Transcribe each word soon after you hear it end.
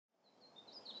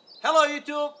Hello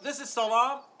YouTube, this is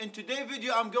Salam. In today's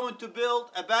video I'm going to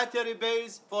build a battery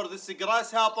base for this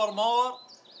Grasshopper Mower.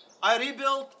 I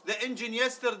rebuilt the engine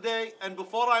yesterday, and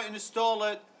before I install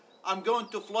it I'm going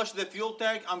to flush the fuel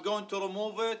tank, I'm going to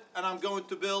remove it, and I'm going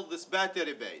to build this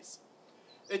battery base.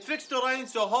 It fixed to rain,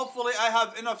 so hopefully I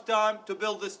have enough time to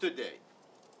build this today.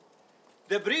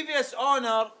 The previous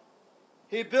owner,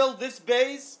 he built this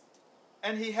base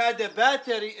and he had a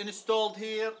battery installed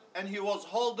here, and he was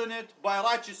holding it by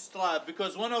ratchet strap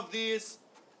because one of these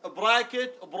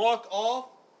bracket broke off,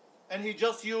 and he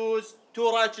just used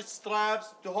two ratchet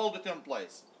straps to hold it in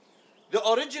place. The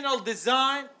original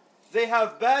design, they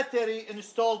have battery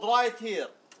installed right here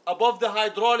above the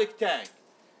hydraulic tank,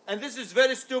 and this is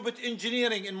very stupid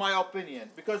engineering in my opinion,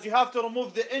 because you have to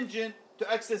remove the engine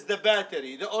to access the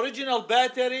battery. The original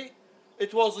battery,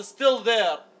 it was still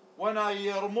there. When I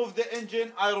removed the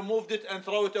engine, I removed it and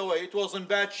throw it away. It was in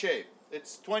bad shape.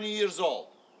 It's 20 years old.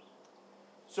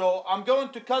 So I'm going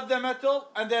to cut the metal,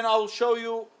 and then I'll show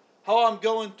you how I'm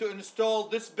going to install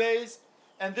this base,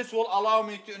 and this will allow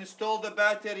me to install the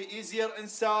battery easier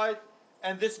inside.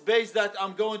 And this base that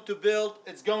I'm going to build,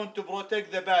 it's going to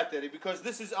protect the battery, because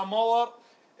this is a mower.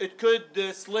 It could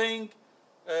sling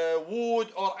wood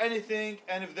or anything,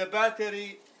 and if the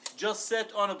battery just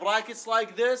set on brackets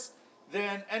like this,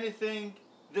 then anything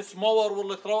this mower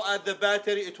will throw at the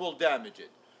battery, it will damage it.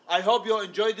 I hope you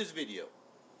enjoyed this video.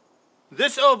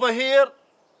 This over here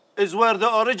is where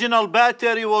the original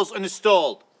battery was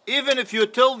installed. Even if you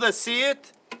tilt the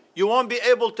seat, you won't be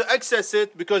able to access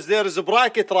it because there is a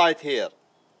bracket right here.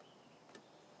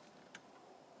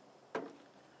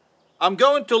 I'm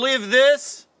going to leave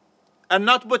this and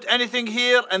not put anything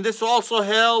here, and this will also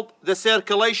help the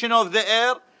circulation of the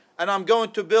air. And I'm going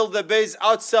to build the base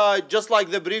outside just like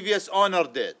the previous owner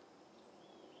did.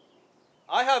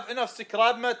 I have enough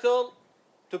scrap metal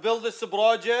to build this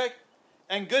project,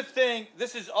 and good thing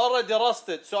this is already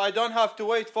rusted, so I don't have to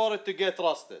wait for it to get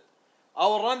rusted. I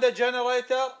will run the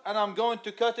generator, and I'm going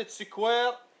to cut it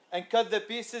square and cut the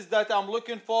pieces that I'm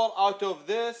looking for out of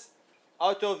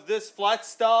this flat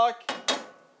stock,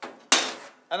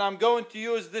 and I'm going to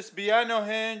use this piano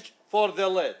hinge for the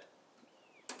lid.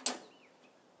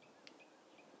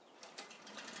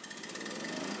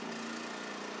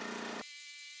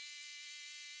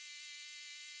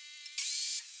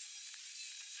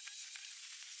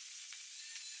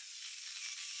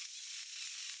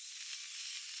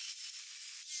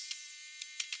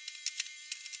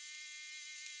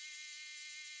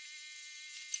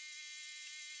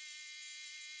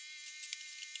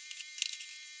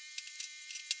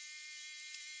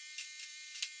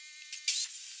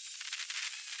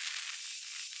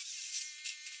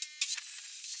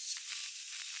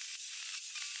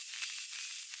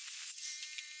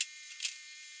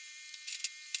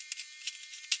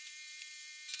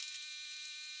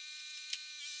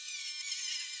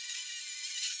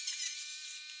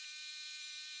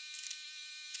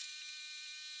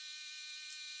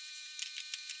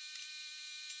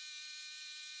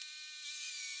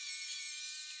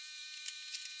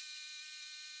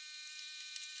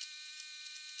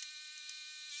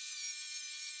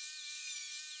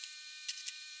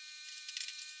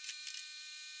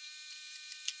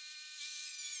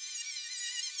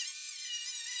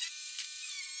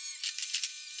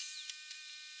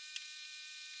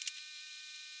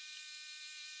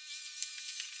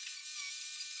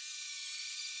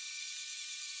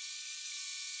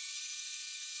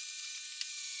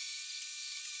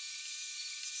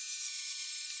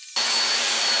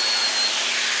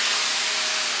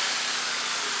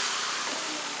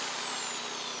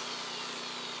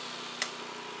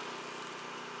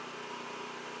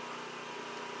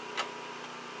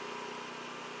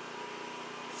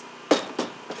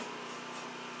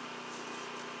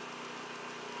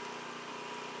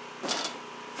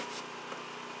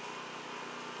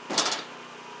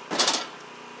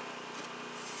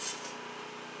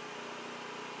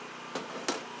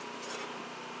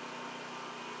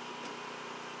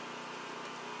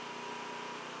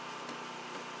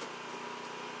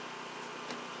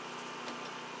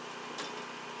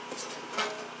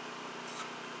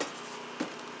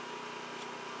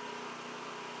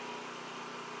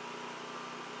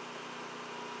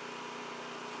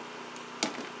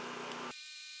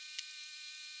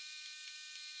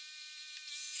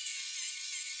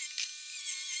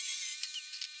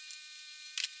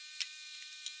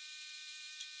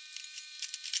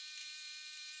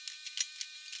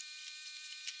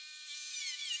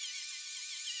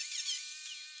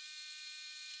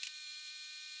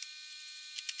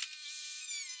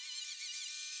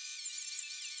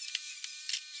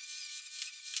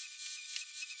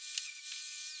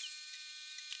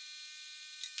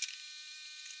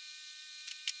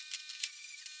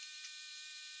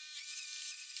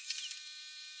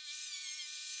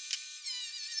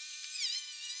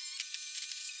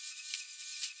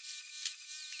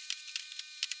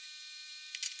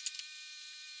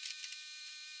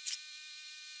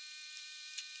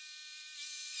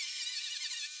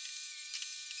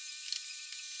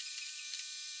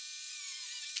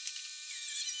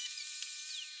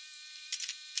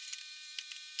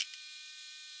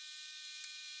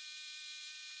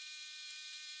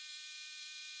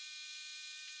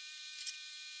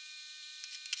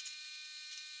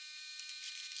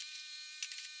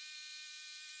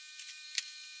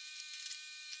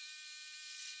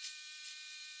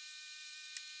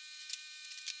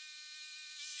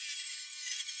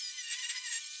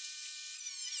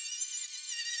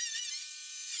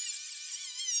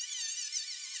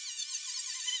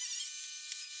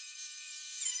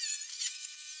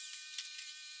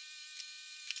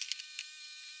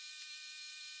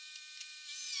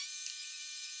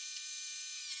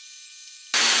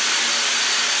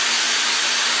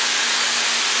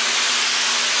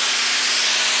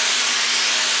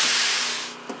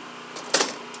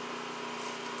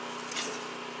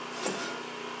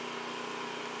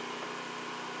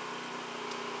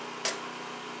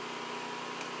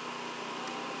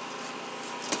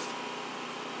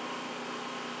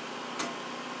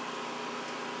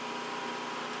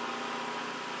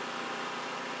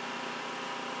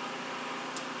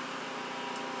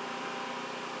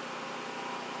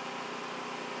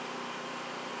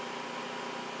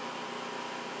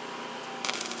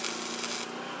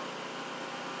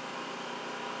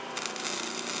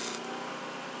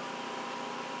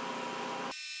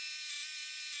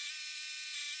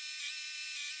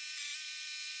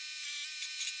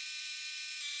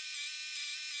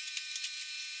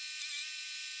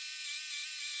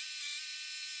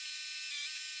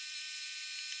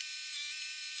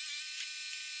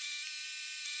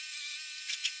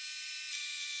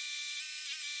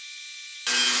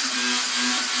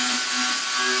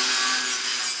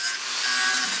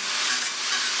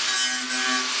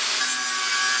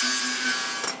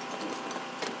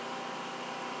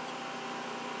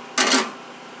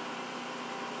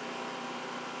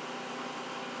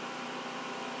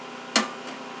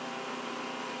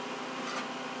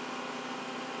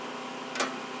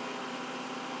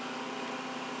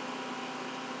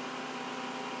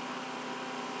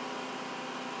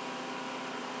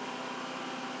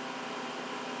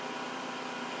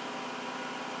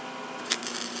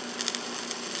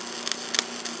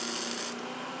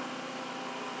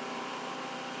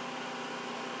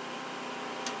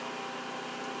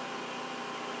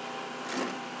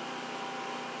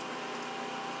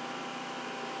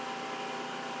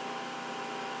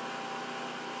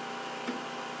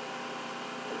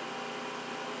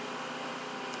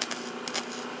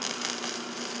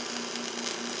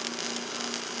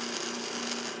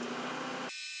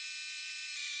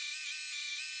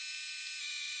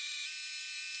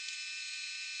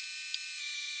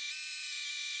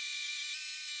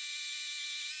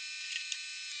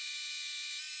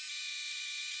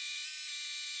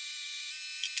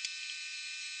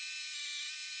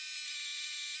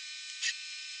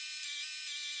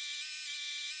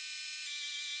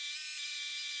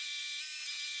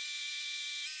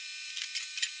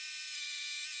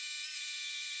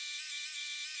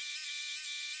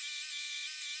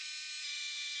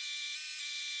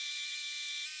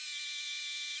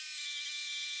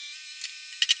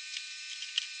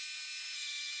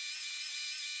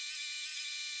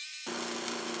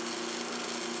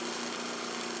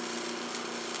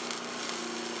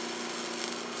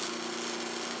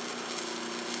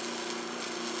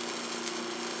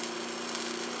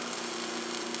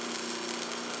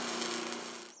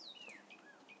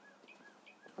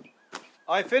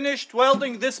 I finished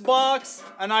welding this box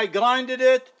and I grinded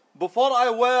it. Before I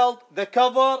weld the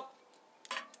cover,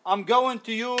 I'm going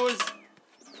to use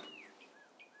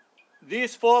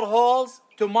these 4 holes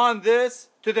to mount this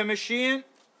to the machine.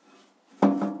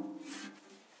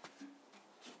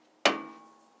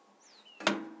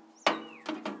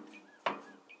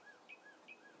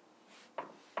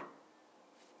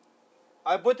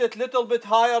 I put it a little bit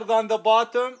higher than the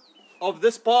bottom of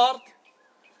this part,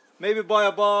 maybe by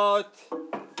about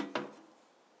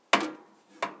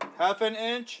 ½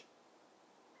 inch.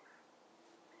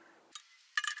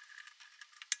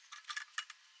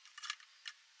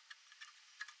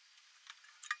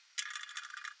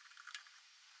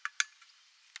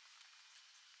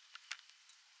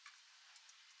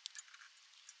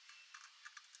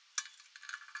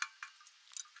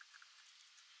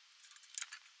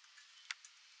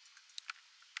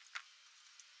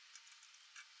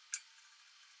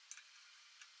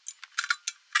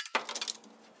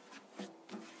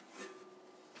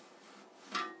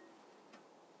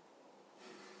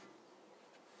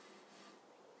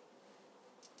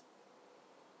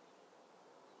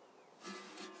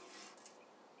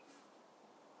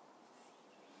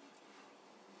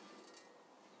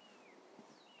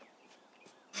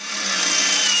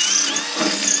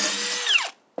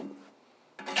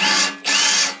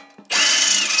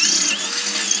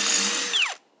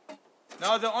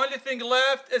 Now the only thing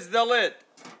left is the lid.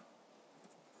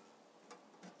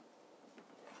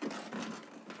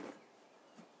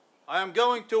 I am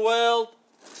going to weld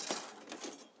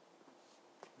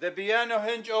the piano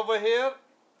hinge over here,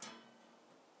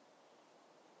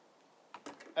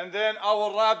 and then I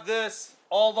will wrap this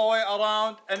all the way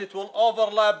around and it will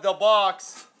overlap the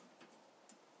box.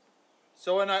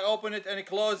 So when I open it and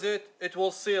close it, it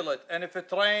will seal it. And if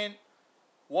it rains,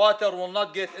 water will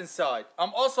not get inside.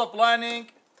 I'm also planning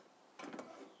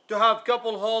to have a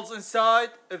couple holes inside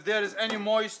if there is any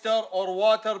moisture or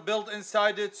water built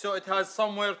inside it, so it has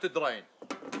somewhere to drain.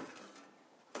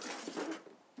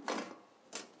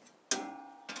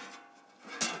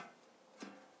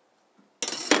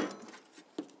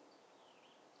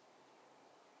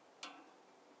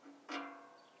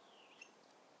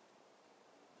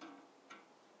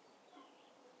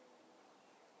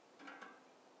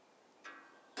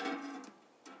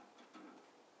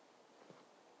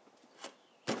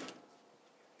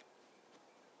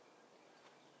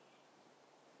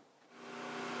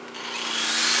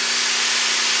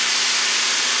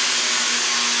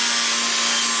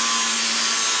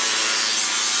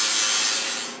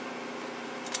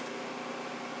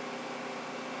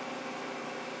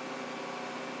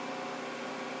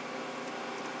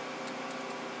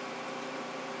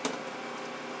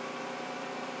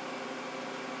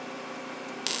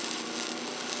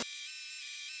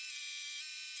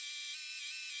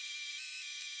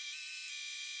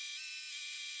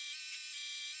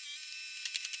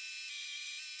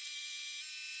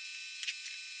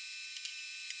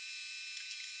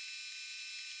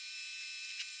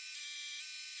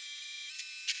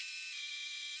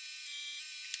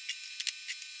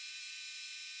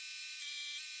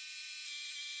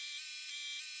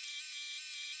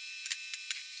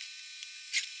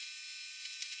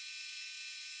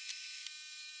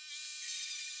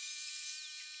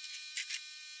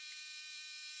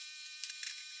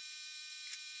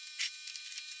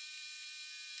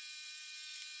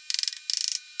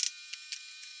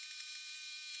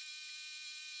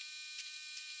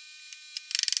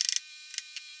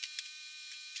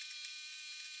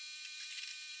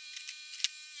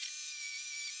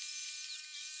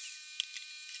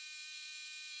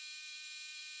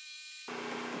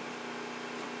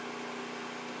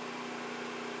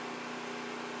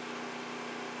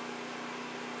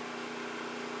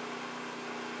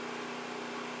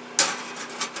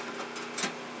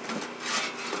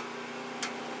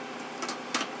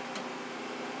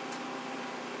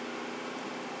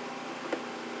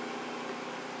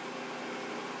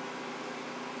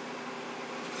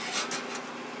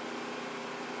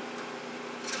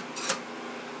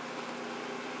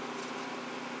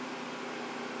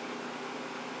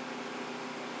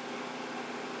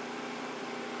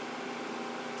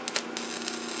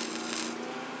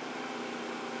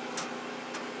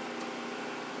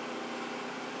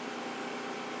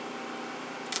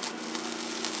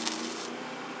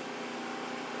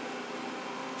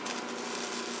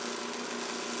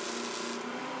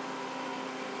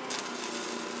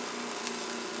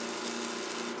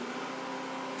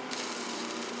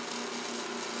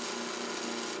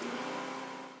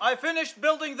 I finished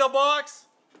building the box,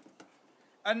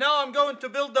 and now I'm going to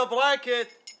build the bracket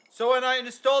so when I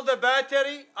install the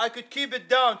battery I could keep it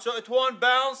down so it won't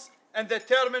bounce and the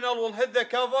terminal will hit the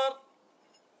cover.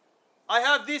 I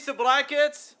have these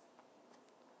brackets,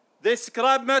 they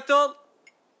scrap metal.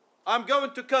 I'm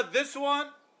going to cut this one,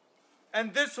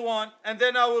 and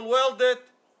then I will weld it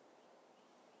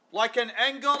like an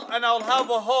angle, and I'll have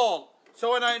a hole.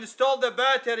 So when I install the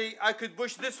battery, I could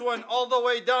push this one all the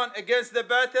way down against the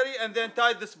battery and then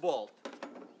tie this bolt,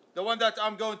 the one that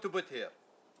I'm going to put here.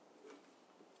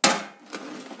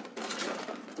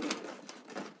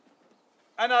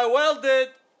 And I welded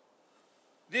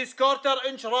these 1/4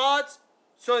 inch rods,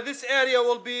 so this area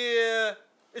will be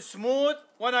smooth.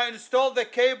 When I install the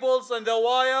cables and the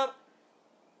wire,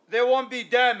 they won't be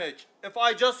damaged. If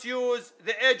I just use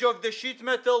the edge of the sheet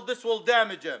metal, this will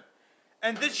damage them.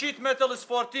 And this sheet metal is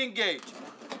 14 gauge.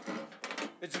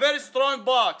 It's very strong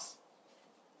box.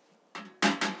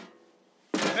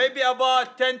 Maybe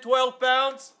about 10-12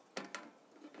 pounds.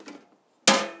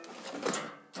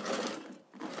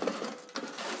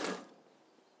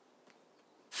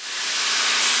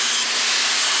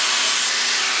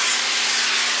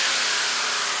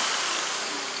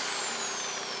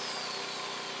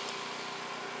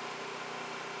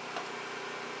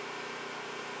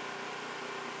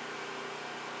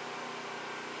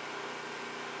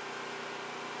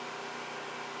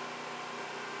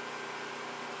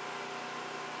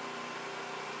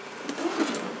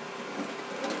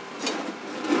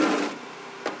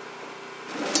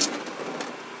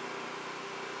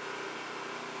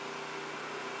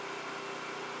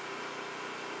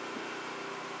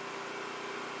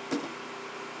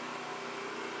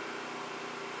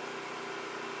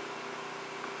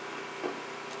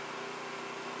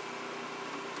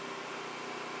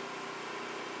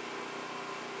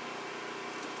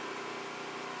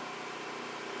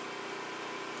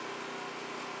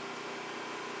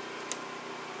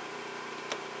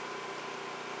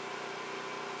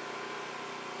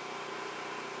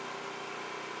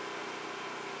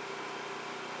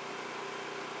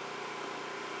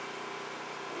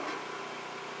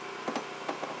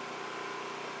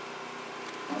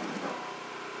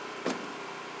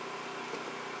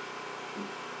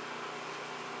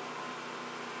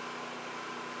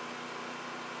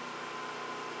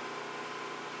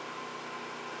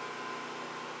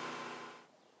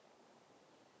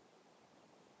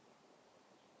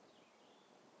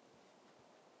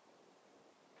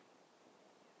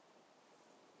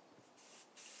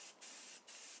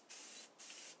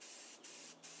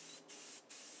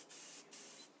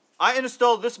 I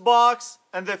install this box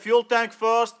and the fuel tank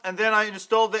first, and then I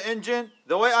install the engine.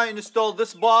 The way I install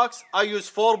this box, I use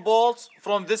 4 bolts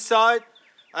from this side,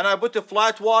 and I put a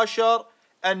flat washer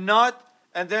and nut,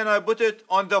 and then I put it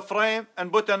on the frame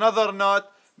and put another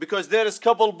nut, because there is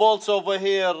couple bolts over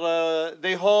here.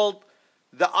 They hold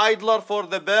the idler for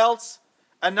the belts.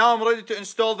 And now I'm ready to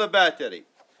install the battery.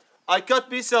 I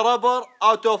cut piece of rubber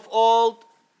out of old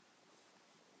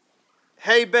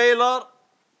hay baler.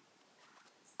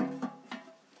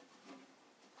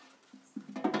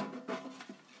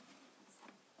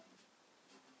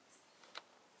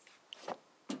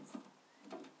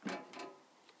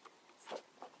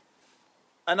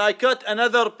 And I cut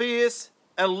another piece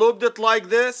and looped it like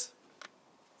this.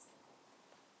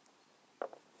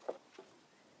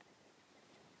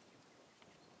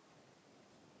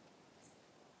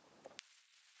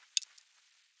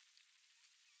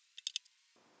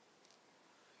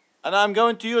 And I'm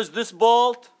going to use this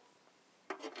bolt.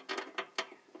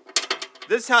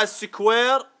 This has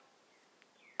square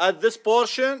at this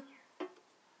portion,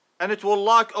 and it will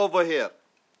lock over here.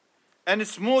 And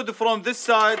it's smooth from this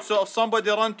side, so if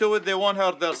somebody run to it, they won't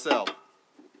hurt themselves.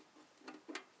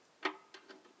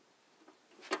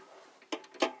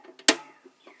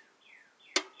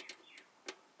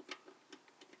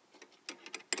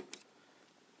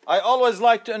 I always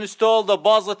like to install the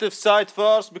positive side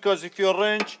first, because if your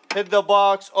wrench hit the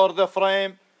box or the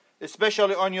frame,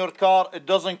 especially on your car, it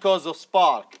doesn't cause a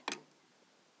spark.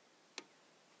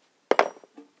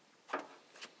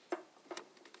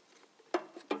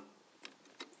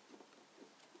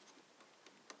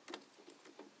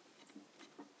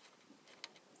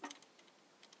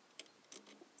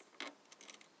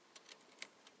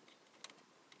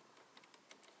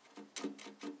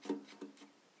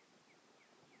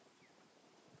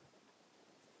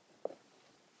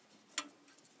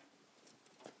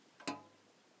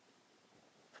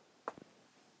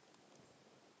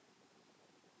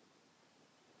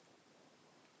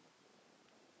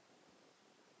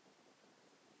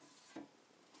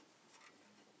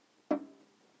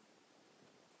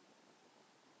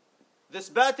 This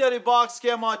battery box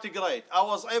came out great. I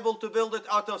was able to build it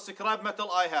out of scrap metal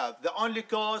I have. The only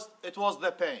cost, it was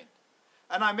the paint.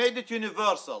 and I made it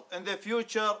universal. In the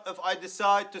future, if I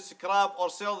decide to scrap or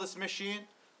sell this machine,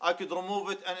 I could remove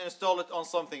it and install it on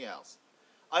something else.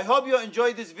 I hope you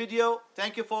enjoyed this video.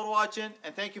 Thank you for watching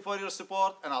and thank you for your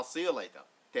support, and I'll see you later.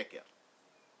 Take care.